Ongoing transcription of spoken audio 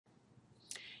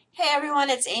Hey everyone,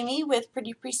 it's Amy with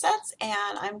Pretty Presets,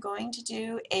 and I'm going to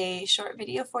do a short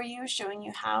video for you showing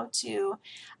you how to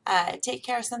take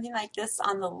care of something like this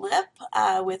on the lip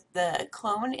with the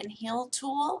Clone and Heal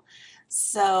tool.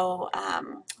 So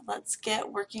let's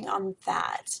get working on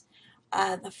that.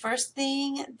 The first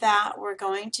thing that we're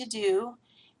going to do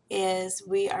is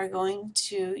we are going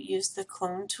to use the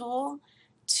Clone tool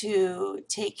to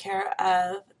take care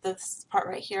of this part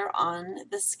right here on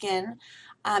the skin.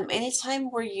 Anytime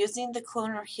we're using the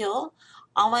Clone or Heal,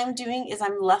 all I'm doing is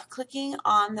I'm left clicking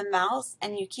on the mouse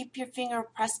and you keep your finger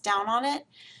pressed down on it.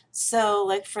 So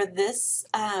like for this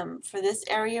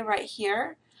area right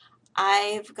here,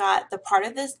 I've got the part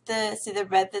of this, see the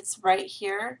red that's right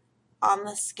here on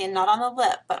the skin, not on the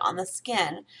lip, but on the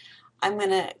skin. I'm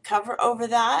going to cover over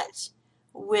that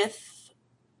with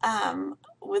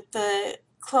the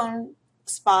clone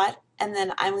spot, and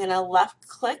then I'm going to left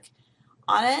click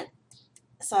on it.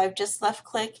 So I've just left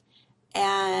click,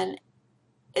 and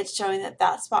it's showing that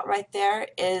that spot right there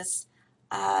is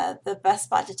the best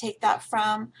spot to take that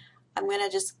from. I'm going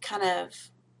to just kind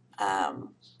of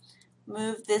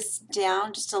move this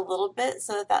down just a little bit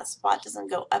so that that spot doesn't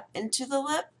go up into the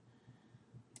lip,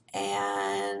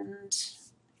 and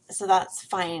so that's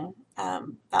fine.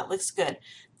 That looks good.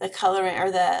 The coloring or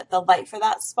the light for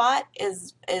that spot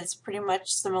is pretty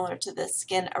much similar to the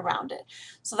skin around it.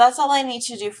 So that's all I need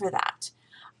to do for that.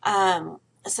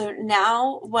 So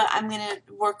now what I'm going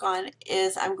to work on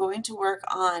is I'm going to work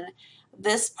on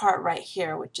this part right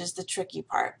here, which is the tricky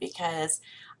part, because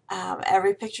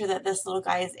every picture that this little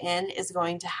guy is in is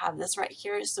going to have this right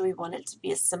here, so we want it to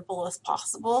be as simple as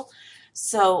possible.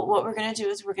 So what we're going to do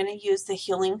is we're going to use the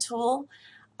healing tool.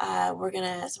 We're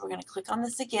gonna click on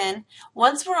this again.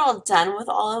 Once we're all done with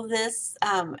all of this,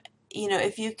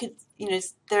 if you could,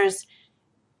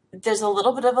 there's a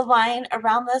little bit of a line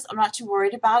around this. I'm not too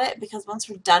worried about it, because once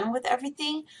we're done with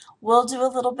everything, we'll do a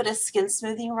little bit of skin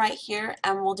smoothing right here,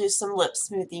 and we'll do some lip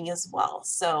smoothing as well.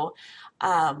 So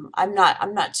I'm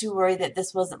not too worried that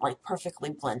this wasn't like perfectly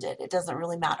blended. It doesn't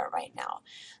really matter right now.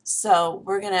 So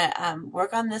we're gonna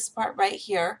work on this part right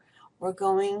here. We're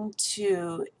going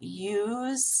to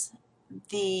use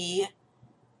the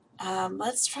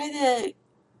let's try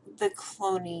the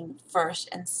cloning first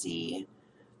and see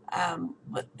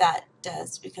what that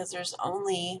does, because there's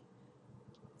only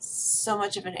so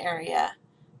much of an area.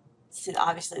 See,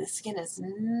 obviously the skin is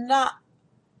not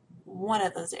one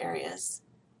of those areas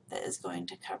that is going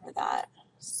to cover that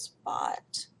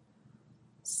spot.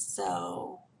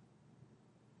 So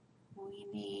we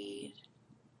need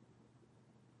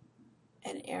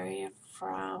an area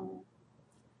from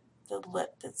the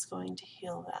lip that's going to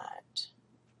heal that.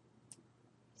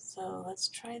 So let's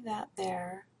try that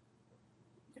there.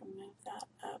 Move that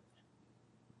up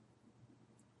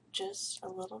just a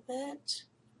little bit.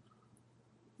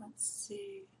 Let's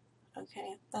see.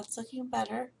 Okay, that's looking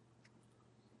better.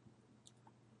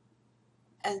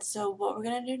 And so what we're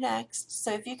going to do next,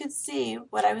 so if you could see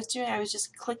what I was doing, I was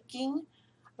just clicking,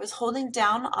 I was holding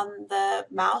down on the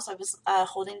mouse, I was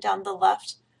holding down the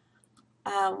left,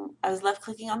 I was left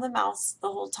clicking on the mouse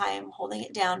the whole time, holding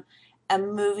it down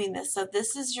and moving this. So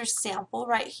this is your sample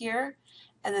right here,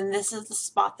 and then this is the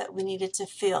spot that we needed to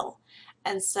fill.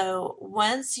 And so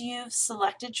once you've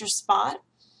selected your spot,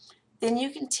 then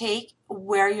you can take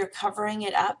where you're covering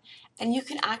it up, and you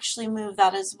can actually move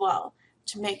that as well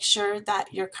to make sure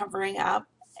that you're covering up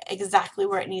exactly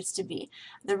where it needs to be.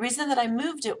 The reason that I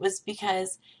moved it was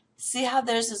because see how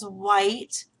there's this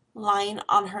white line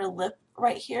on her lip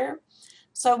right here?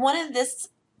 So I wanted this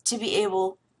to be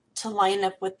able to line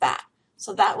up with that.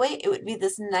 So that way it would be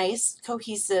this nice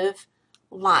cohesive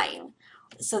line,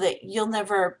 so that you'll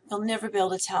never be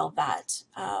able to tell that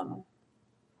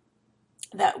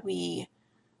that we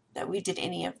did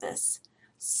any of this.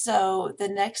 So the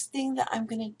next thing that I'm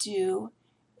going to do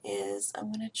is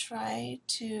I'm going to try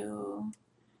to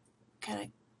kind of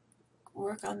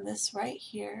work on this right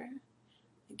here.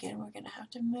 Again, we're going to have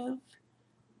to move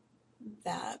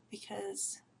that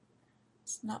because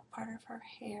it's not part of her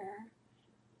hair.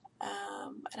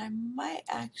 And I might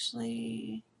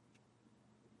actually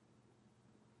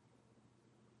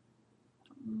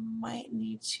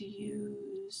need to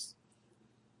use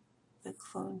the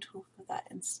clone tool for that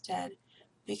instead,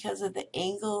 because of the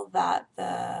angle that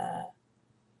the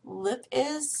lip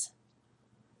is.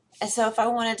 And so if I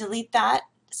want to delete that,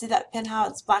 see that pin, how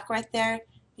it's black right there?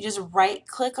 You just right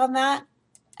click on that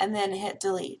and then hit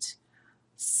delete.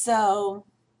 So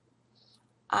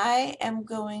I am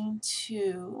going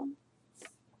to,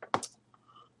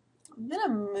 I'm going to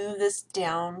move this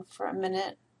down for a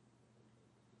minute.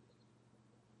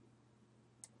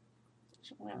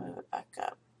 I'm going to move it back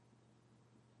up.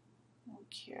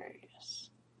 curious.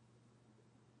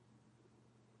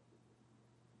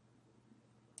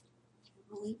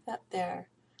 We'll leave that there.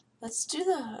 Let's do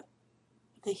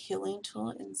the healing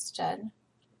tool instead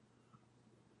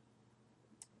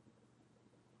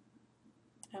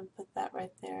and put that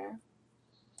right there.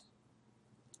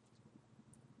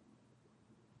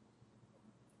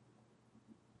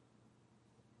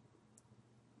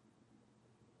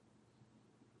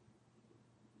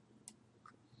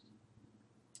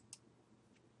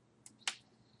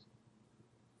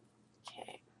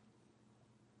 Okay.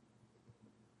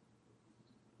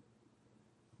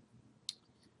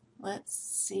 Let's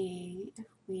see if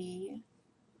we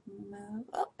move,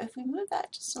 oh, if we move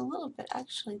that just a little bit,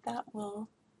 actually that will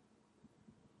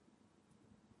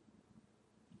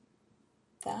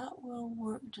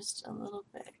work just a little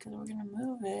bit because we're going to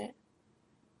move it.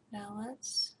 Now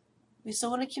we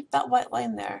still want to keep that white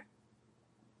line there.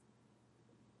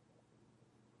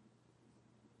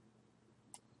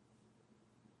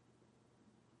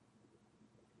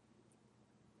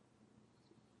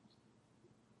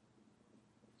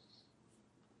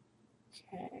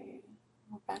 Okay,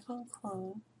 we're back on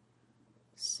clone.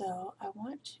 So I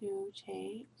want to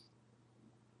take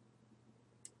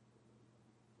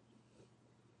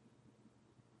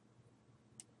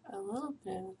a little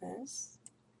bit of this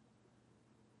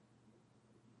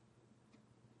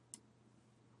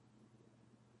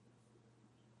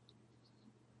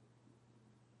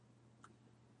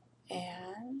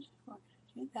and we're going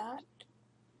to do that.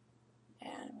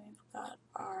 And we've got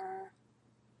our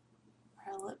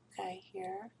lip guy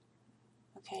here.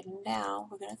 Okay, now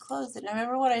we're going to close it. Now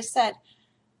remember what I said.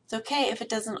 It's okay if it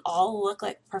doesn't all look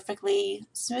like perfectly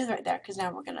smooth right there because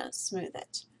now we're going to smooth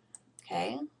it.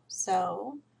 Okay,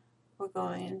 so we're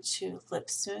going to lip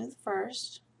smooth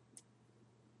first.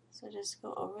 So just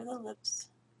go over the lips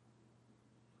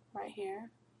right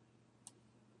here.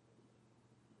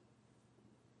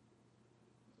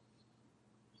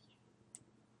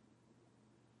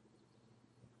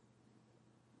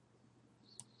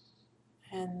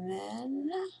 And then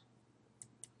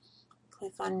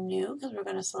click on new because we're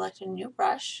going to select a new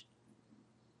brush.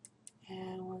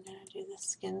 And we're going to do the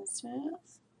skin smooth.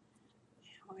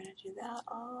 And we're going to do that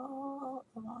all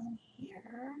along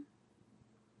here.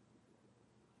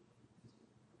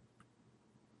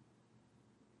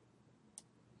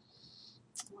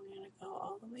 We're going to go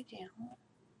all the way down.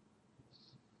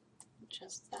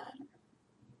 Just that.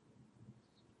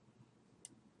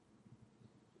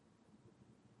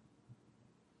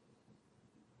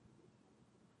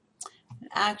 And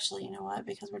actually, you know what?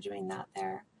 Because we're doing that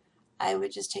there, I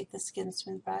would just take the skin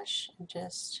smooth brush and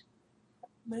just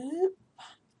boop,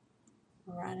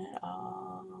 run it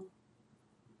all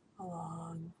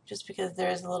along. Just because there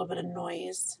is a little bit of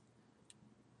noise.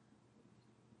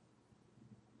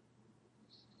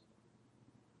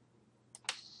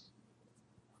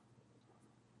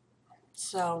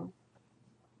 So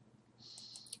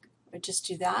we just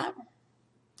do that,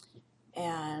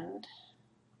 and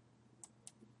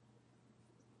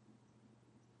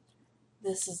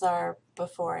this is our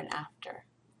before and after.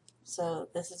 So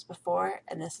this is before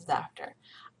and this is after.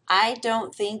 I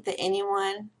don't think that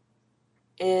anyone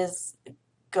is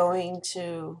going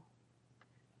to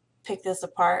pick this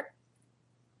apart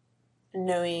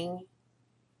knowing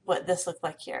what this looked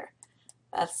like here.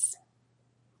 That's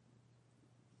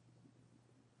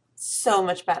so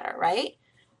much better, right?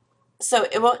 So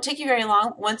it won't take you very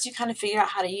long once you kind of figure out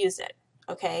how to use it,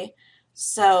 okay?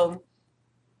 So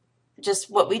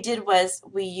just what we did was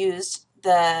we used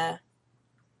the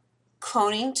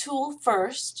cloning tool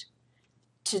first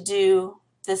to do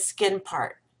the skin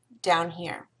part down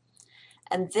here.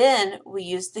 And then we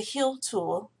used the heal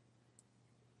tool.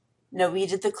 No, we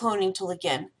did the cloning tool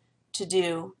again to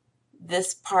do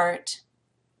this part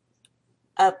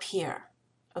up here,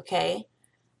 okay?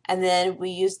 And then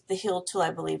we used the heal tool, I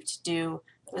believe, to do,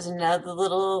 there was another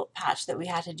little patch that we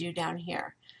had to do down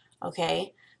here,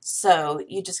 okay? So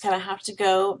you just kind of have to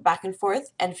go back and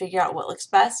forth and figure out what looks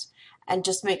best, and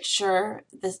just make sure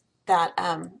that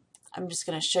I'm just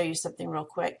going to show you something real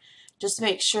quick. Just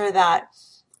make sure that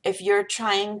if you're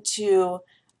trying to,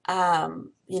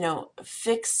 you know,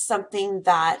 fix something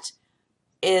that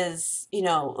is, you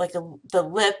know, like the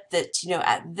lip that's, you know,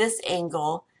 at this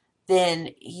angle, then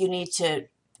you need to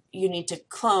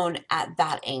clone at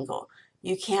that angle.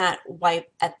 You can't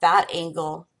wipe at that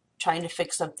angle trying to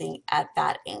fix something at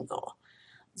that angle.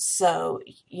 So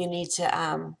you need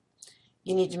to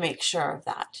make sure of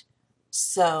that.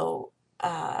 So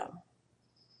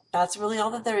that's really all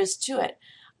that there is to it.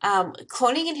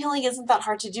 Cloning and healing isn't that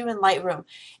hard to do in Lightroom.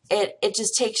 It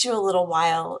just takes you a little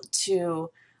while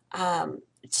to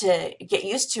to get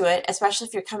used to it, especially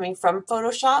if you're coming from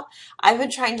Photoshop. I've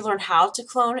been trying to learn how to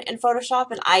clone in Photoshop,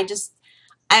 and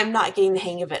I'm not getting the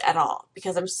hang of it at all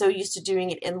because I'm so used to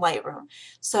doing it in Lightroom.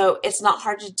 So it's not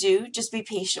hard to do. Just be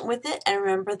patient with it and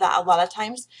remember that a lot of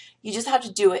times you just have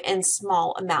to do it in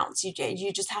small amounts.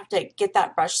 You just have to get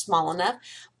that brush small enough.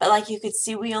 But like you could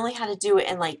see, we only had to do it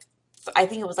in like, I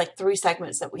think it was like 3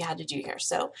 segments that we had to do here.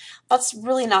 So that's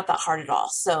really not that hard at all.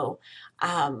 So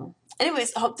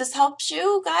anyways, I hope this helps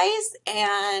you guys,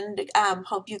 and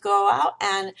hope you go out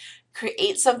and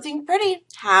create something pretty.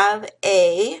 Have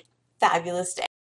a fabulous day.